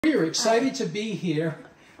We are excited to be here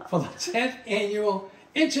for the 10th Annual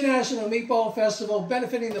International Meatball Festival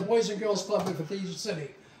benefiting the Boys and Girls Club of Cathedral City.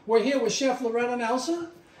 We're here with Chef Loretta Nelson,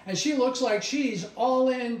 and she looks like she's all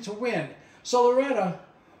in to win. So Loretta,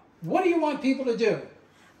 what do you want people to do?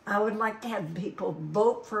 I would like to have people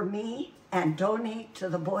vote for me and donate to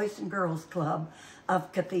the Boys and Girls Club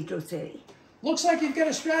of Cathedral City. Looks like you've got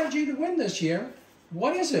a strategy to win this year.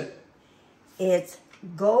 What is it? It's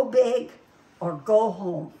go big or go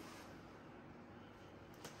home.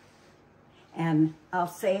 And I'll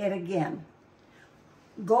say it again.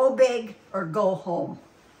 Go big or go home.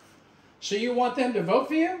 So you want them to vote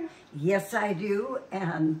for you? Yes, I do.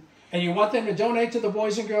 And you want them to donate to the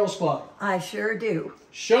Boys and Girls Club? I sure do.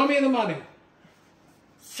 Show me the money.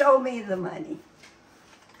 Show me the money.